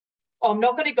I'm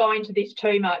not going to go into this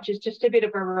too much. It's just a bit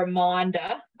of a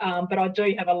reminder, but I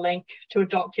do have a link to a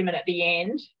document at the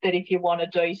end that if you want to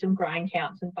do some grain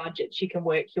counts and budgets, you can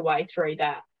work your way through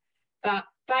that. But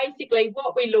basically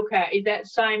what we look at is that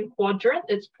same quadrant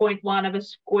that's 0.1 of a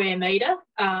square metre.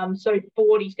 So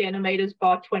 40 centimetres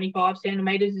by 25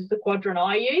 centimetres is the quadrant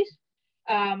I use.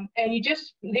 And you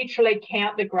just literally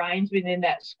count the grains within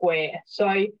that square. So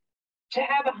to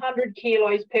have 100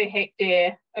 kilos per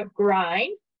hectare of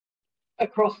grain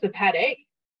across the paddock,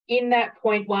 in that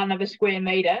 0.1 of a square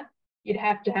metre, you'd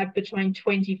have to have between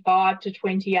 25 to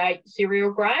 28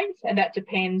 cereal grains, and that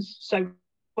depends. So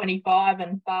 25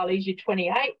 and barley's your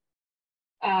 28,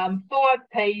 5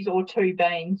 peas or 2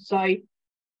 beans. So,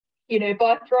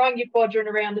 by throwing your quadrant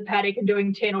around the paddock and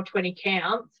doing 10 or 20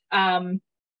 counts,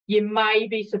 you may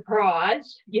be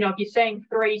surprised, if you're seeing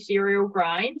 3 cereal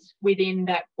grains within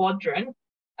that quadrant,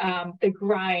 the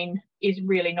grain is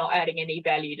really not adding any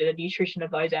value to the nutrition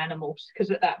of those animals, because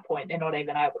at that point they're not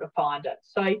even able to find it.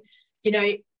 So,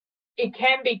 it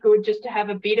can be good just to have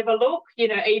a bit of a look,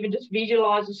 even just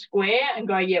visualise a square and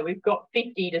go, yeah, we've got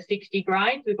 50 to 60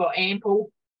 grains. We've got ample,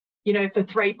 for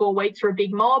 3-4 weeks for a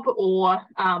big mob, or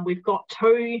we've got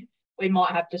 2. We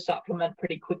might have to supplement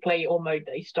pretty quickly or move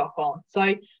these stock on.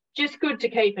 So just good to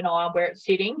keep an eye on where it's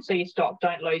sitting so your stock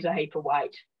don't lose a heap of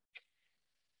weight.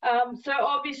 So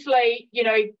obviously,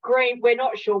 green, we're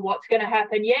not sure what's going to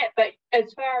happen yet, but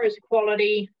as far as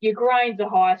quality, your grain's the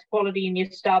highest quality in your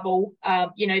stubble,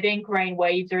 then green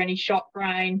weeds or any shot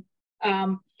grain,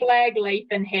 flag leaf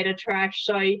and header trash.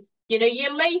 So,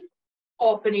 your leaf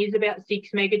often is about 6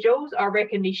 megajoules. I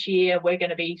reckon this year we're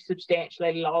going to be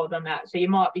substantially lower than that. So you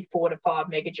might be 4 to 5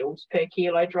 megajoules per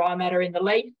kilo dry matter in the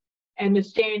leaf, and the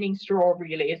standing straw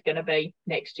really is going to be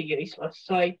next to useless.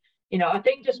 So, I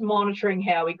think just monitoring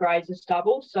how we graze the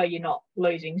stubble so you're not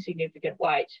losing significant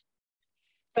weight.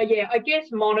 But yeah, I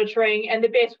guess monitoring, and the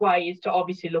best way is to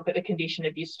obviously look at the condition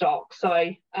of your stock. So,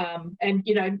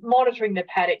 monitoring the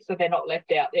paddock so they're not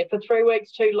left out there for 3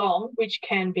 weeks too long, which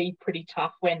can be pretty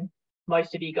tough when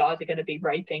most of you guys are going to be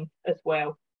reaping as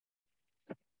well.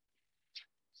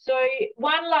 So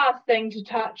one last thing to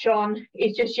touch on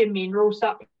is just your mineral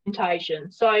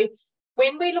supplementation. So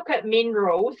when we look at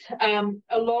minerals,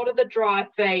 a lot of the dry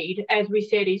feed, as we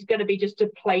said, is going to be just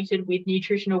depleted with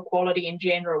nutritional quality in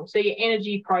general. So your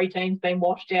energy protein's been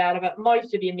washed out of it.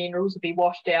 Most of your minerals will be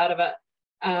washed out of it.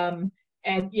 And,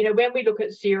 when we look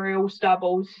at cereal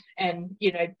stubbles and,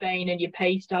 bean and your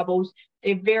pea stubbles,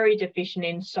 they're very deficient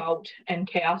in salt and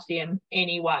calcium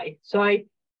anyway. So I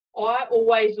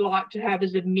always like to have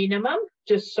as a minimum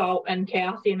just salt and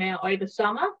calcium out over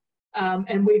summer.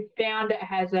 And we've found it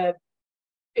has a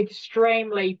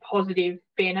extremely positive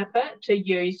benefit to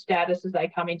ewes' status as they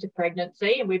come into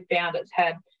pregnancy, and we've found it's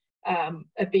had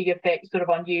a big effect sort of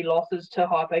on ewe losses to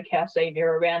hypocalcemia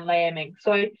around lambing.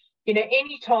 So,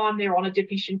 any time they're on a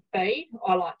deficient feed,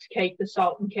 I like to keep the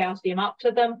salt and calcium up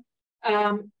to them.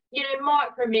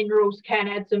 Micro minerals can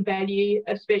add some value,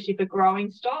 especially for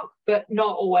growing stock, but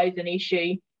not always an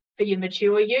issue for your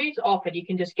mature ewes. Often you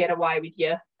can just get away with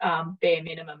your bare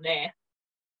minimum there.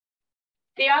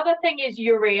 The other thing is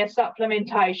urea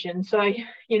supplementation. So,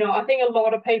 I think a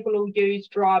lot of people will use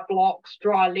dry blocks,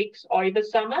 dry licks over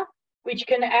summer, which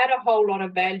can add a whole lot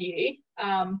of value.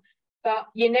 But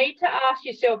you need to ask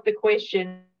yourself the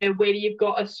question of whether you've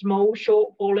got a small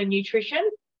shortfall in nutrition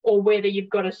or whether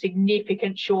you've got a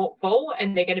significant shortfall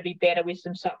and they're going to be better with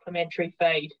some supplementary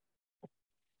feed.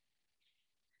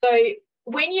 So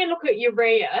when you look at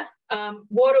urea,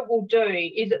 what it will do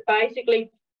is it basically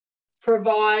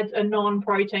provides a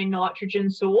non-protein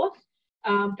nitrogen source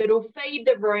that will feed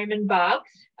the rumen bugs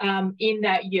in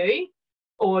that ewe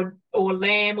or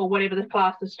lamb or whatever the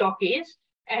class of stock is,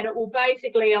 and it will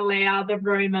basically allow the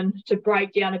rumen to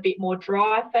break down a bit more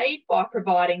dry feed by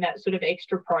providing that sort of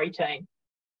extra protein.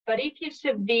 But if you're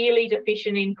severely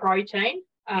deficient in protein,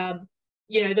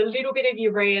 you know, the little bit of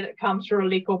urea that comes through a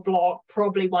lick or block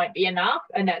probably won't be enough,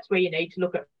 and that's where you need to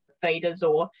look at feeders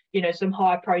or, you know, some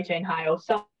high protein hay or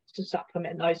something to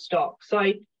supplement those stocks.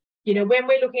 So, you know, when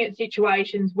we're looking at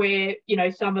situations where, you know,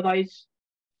 some of those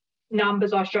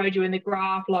numbers I showed you in the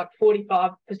graph, like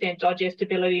 45%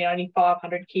 digestibility and only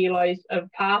 500 kilos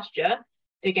of pasture,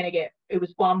 they're going to get, it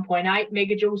was 1.8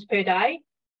 megajoules per day.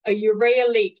 A urea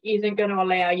lick isn't going to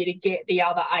allow you to get the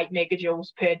other 8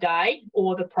 megajoules per day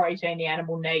or the protein the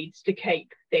animal needs to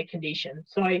keep their condition.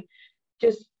 So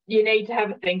just, you need to have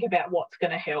a think about what's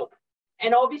going to help.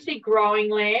 And obviously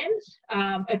growing lambs,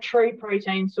 a true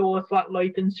protein source like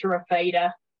lupins through a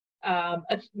feeder,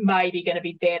 it's maybe going to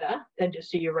be better than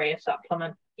just a urea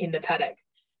supplement in the paddock.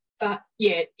 But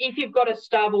yeah, if you've got a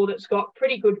stubble that's got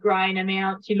pretty good grain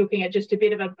amounts, you're looking at just a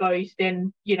bit of a boost,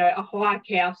 then, you know, a high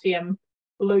calcium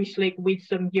loose lick with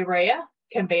some urea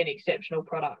can be an exceptional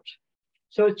product.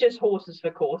 So it's just horses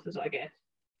for courses, I guess.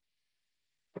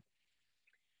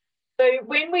 So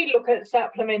when we look at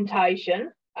supplementation,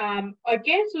 I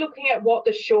guess looking at what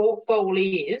the shortfall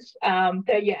is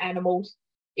that your animals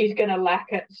is going to lack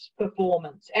its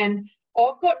performance. And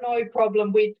I've got no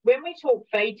problem with, when we talk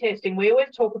feed testing, we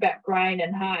always talk about grain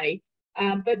and hay,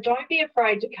 but don't be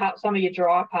afraid to cut some of your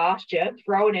dry pasture,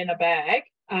 throw it in a bag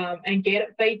and get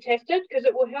it feed tested, because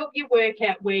it will help you work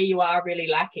out where you are really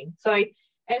lacking. So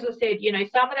as I said, you know,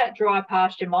 some of that dry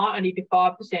pasture might only be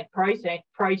 5%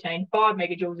 protein, 5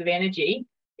 megajoules of energy.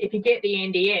 If you get the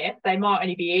NDF, they might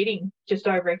only be eating just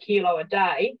over a kilo a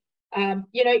day.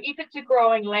 You know, if it's a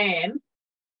growing lamb,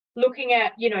 looking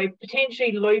at, you know,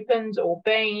 potentially lupins or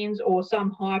beans or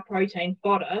some high protein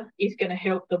fodder is going to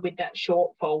help them with that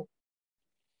shortfall.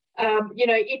 You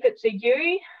know, if it's a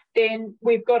ewe, then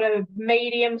we've got a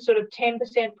medium sort of 10%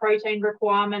 protein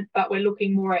requirement, but we're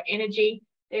looking more at energy.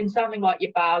 Then something like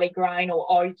your barley grain or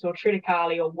oats or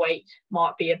triticale or wheat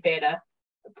might be a better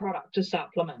product to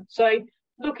supplement. So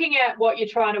looking at what you're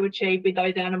trying to achieve with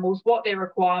those animals, what their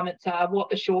requirements are, what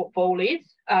the shortfall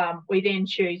is, we then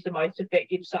choose the most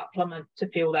effective supplement to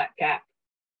fill that gap.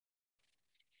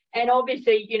 And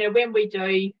obviously, you know, when we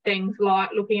do things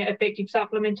like looking at effective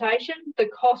supplementation, the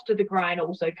cost of the grain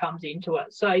also comes into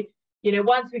it. So, you know,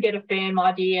 once we get a firm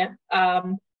idea,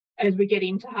 as we get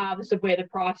into harvest of where the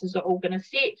prices are all going to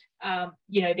sit,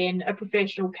 you know, then a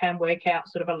professional can work out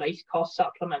sort of a least cost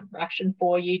supplement ration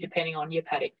for you, depending on your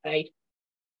paddock feed.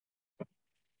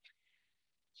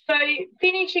 So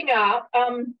finishing up,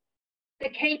 the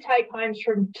key take homes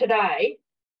from today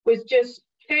was just,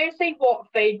 firstly, what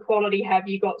feed quality have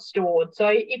you got stored? So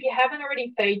if you haven't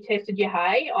already feed tested your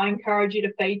hay, I encourage you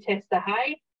to feed test the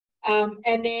hay.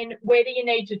 And then whether you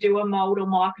need to do a mould or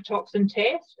mycotoxin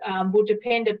test will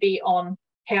depend a bit on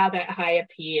how that hay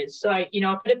appears. So, you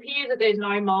know, if it appears that there's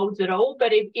no moulds at all,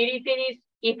 but if it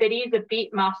is a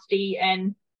bit musty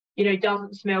and, you know,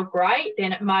 doesn't smell great,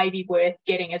 then it may be worth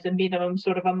getting as a minimum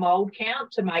sort of a mould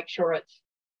count to make sure it's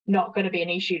not going to be an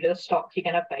issue to the stock you're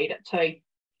going to feed it to.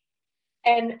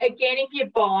 And again, if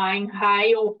you're buying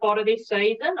hay or fodder this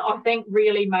season, I think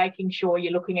really making sure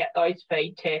you're looking at those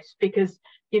feed tests, because,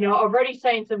 you know, I've already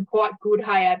seen some quite good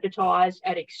hay advertised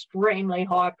at extremely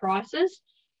high prices,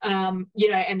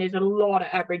 you know, and there's a lot of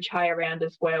average hay around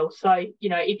as well. So, you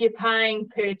know, if you're paying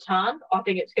per tonne, I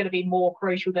think it's going to be more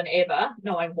crucial than ever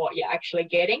knowing what you're actually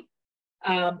getting.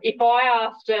 If I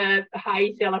asked a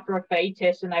hay seller for a feed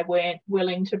test and they weren't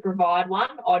willing to provide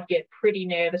one, I'd get pretty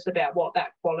nervous about what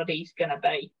that quality is going to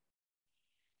be.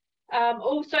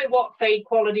 Also, what feed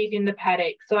quality is in the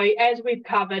paddock. So as we've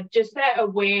covered, just that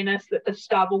awareness that the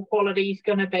stubble quality is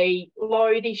going to be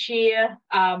low this year.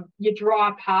 Your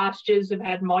dry pastures have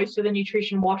had most of the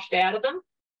nutrition washed out of them.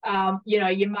 You know,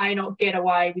 you may not get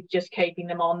away with just keeping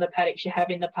them on the paddocks you have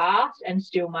in the past and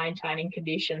still maintaining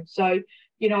condition. So,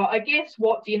 you know, I guess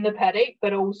what's in the paddock,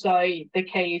 but also the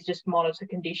key is just monitor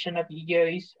condition of your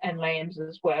ewes and lambs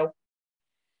as well.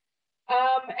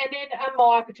 And then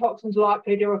are mycotoxins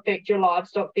likely to affect your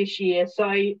livestock this year?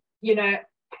 So, you know,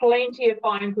 plenty of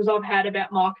phone calls I've had about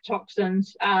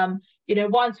mycotoxins. You know,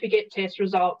 once we get test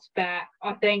results back,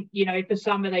 I think, you know, for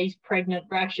some of these pregnant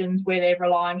rations where they're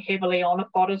relying heavily on a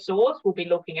fodder source, we'll be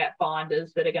looking at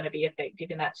finders that are going to be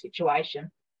effective in that situation.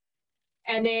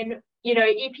 And then, you know,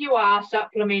 if you are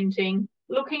supplementing,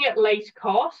 looking at least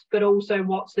cost, but also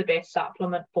what's the best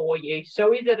supplement for you.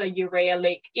 So is it a urea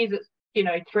lick? Is it, you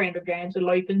know, 300 grams of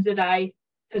lupins a day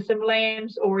for some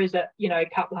lambs, or is it, you know, a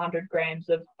couple of 100 grams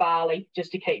of barley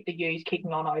just to keep the ewes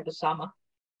kicking on over summer?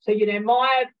 So, you know,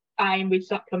 my aim with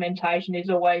supplementation is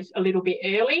always a little bit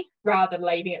early rather than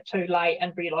leaving it too late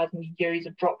and realising the ewes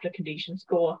have dropped a condition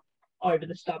score over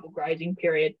the stubble grazing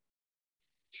period.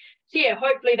 So yeah,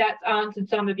 hopefully that's answered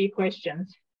some of your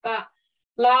questions. But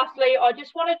lastly, I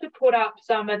just wanted to put up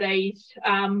some of these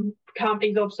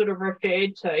companies I've sort of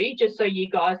referred to, just so you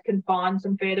guys can find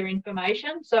some further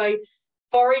information. So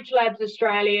Forage Labs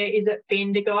Australia is at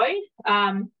Bendigo.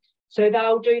 So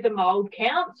they'll do the mould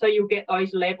count, so you'll get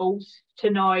those levels to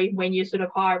know when you're sort of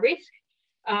high risk.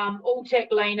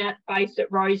 Alltech Leaner based at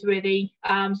Roseworthy,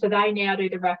 so they now do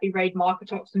the rapid read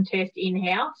mycotoxin test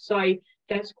in-house, so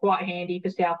that's quite handy for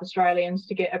South Australians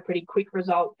to get a pretty quick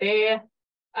result there.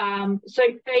 So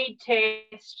feed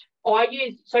test,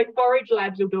 so Forage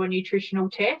Labs will do a nutritional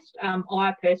test.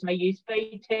 I personally use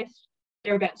feed test.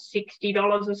 They're about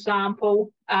 $60 a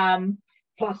sample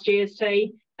plus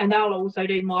GST, and they'll also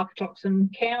do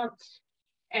mycotoxin counts.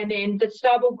 And then the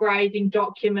stubble grazing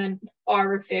document I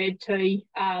referred to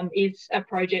is a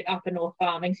project Upper North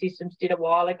Farming Systems did a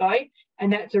while ago,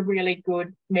 and that's a really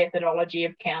good methodology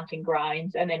of counting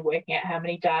grains and then working out how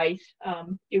many days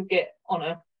you'll get on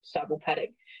a stubble paddock.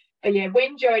 But yeah,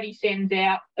 when Jodie sends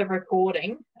out the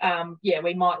recording, yeah,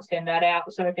 we might send that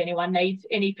out. So if anyone needs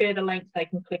any further links, they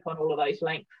can click on all of those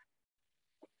links.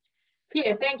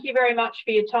 Yeah, thank you very much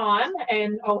for your time,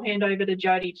 and I'll hand over to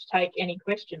Jodie to take any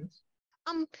questions.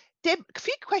 Deb, a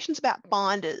few questions about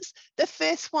binders. The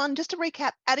first one, just to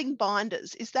recap, adding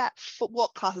binders, is that for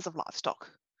what classes of livestock?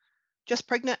 Just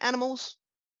pregnant animals?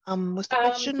 Was the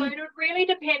question? So it would really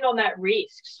depend on that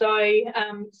risk. So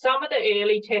some of the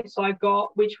early tests I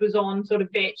got, which was on sort of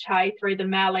vetch hay through the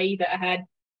mallee that had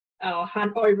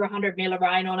over 100 mil of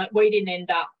rain on it, we didn't end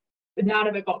up, none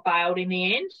of it got bailed in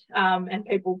the end, and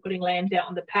people putting lambs out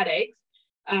on the paddocks.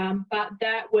 But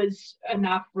that was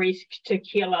enough risk to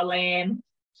kill a lamb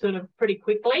sort of pretty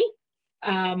quickly,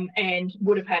 and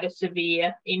would have had a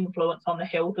severe influence on the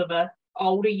health of an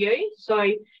older ewe.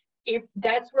 So if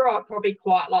that's where I probably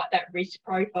quite like that risk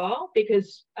profile,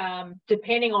 because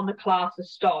depending on the class of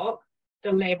stock,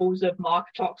 the levels of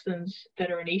mycotoxins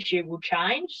that are an issue will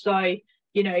change. So,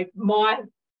 you know,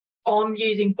 I'm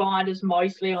using binders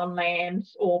mostly on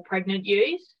lambs or pregnant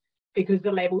ewes because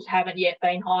the levels haven't yet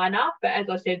been high enough. But as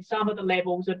I said, some of the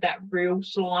levels of that real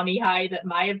slimy hay that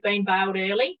may have been baled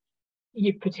early,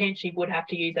 you potentially would have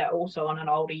to use that also on an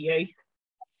older ewe.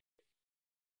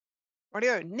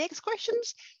 Rightio. Next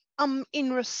questions.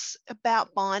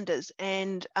 About binders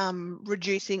and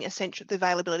reducing the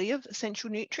availability of essential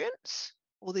nutrients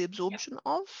or the absorption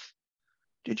of.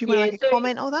 Did you want to make a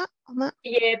comment on that?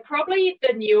 Yeah, probably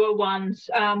the newer ones.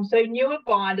 So newer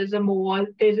binders are more,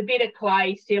 there's a bit of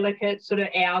clay, silicate, sort of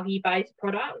algae-based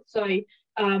products. So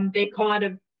they're kind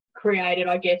of created,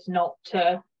 I guess, not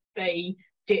to be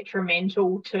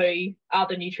detrimental to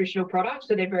other nutritional products.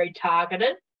 So they're very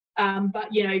targeted. But,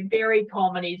 you know, very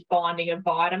common is binding of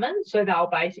vitamins. So they'll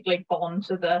basically bond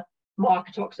to the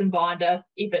mycotoxin binder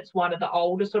if it's one of the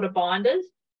older sort of binders.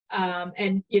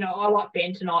 And, you know, I like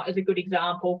bentonite as a good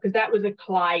example because that was a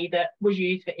clay that was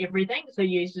used for everything. So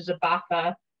used as a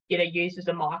buffer, you know, used as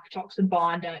a mycotoxin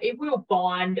binder. It will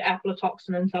bind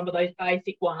aflatoxin and some of those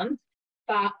basic ones.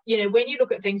 But, you know, when you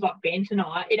look at things like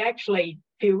bentonite, it actually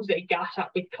fills their gut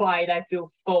up with clay. They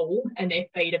feel full and their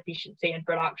feed efficiency and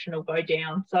production will go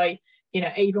down. So, you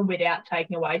know, even without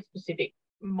taking away specific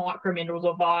microminerals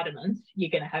or vitamins,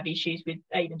 you're going to have issues with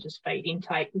even just feed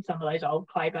intake with some of those old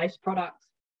clay-based products.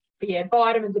 But yeah,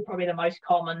 vitamins are probably the most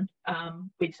common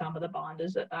with some of the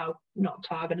binders that they're not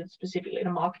targeted specifically to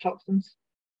mycotoxins.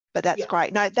 But that's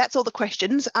great. No, that's all the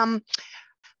questions.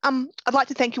 I'd like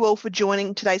to thank you all for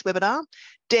joining today's webinar.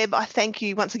 Deb, I thank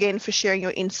you once again for sharing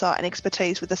your insight and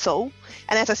expertise with us all.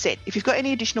 And as I said, if you've got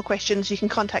any additional questions, you can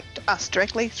contact us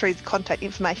directly through the contact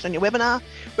information on your webinar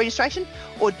registration,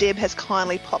 or Deb has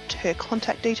kindly popped her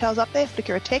contact details up there, flick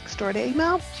her a text or an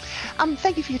email.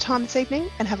 Thank you for your time this evening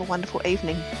and have a wonderful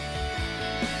evening.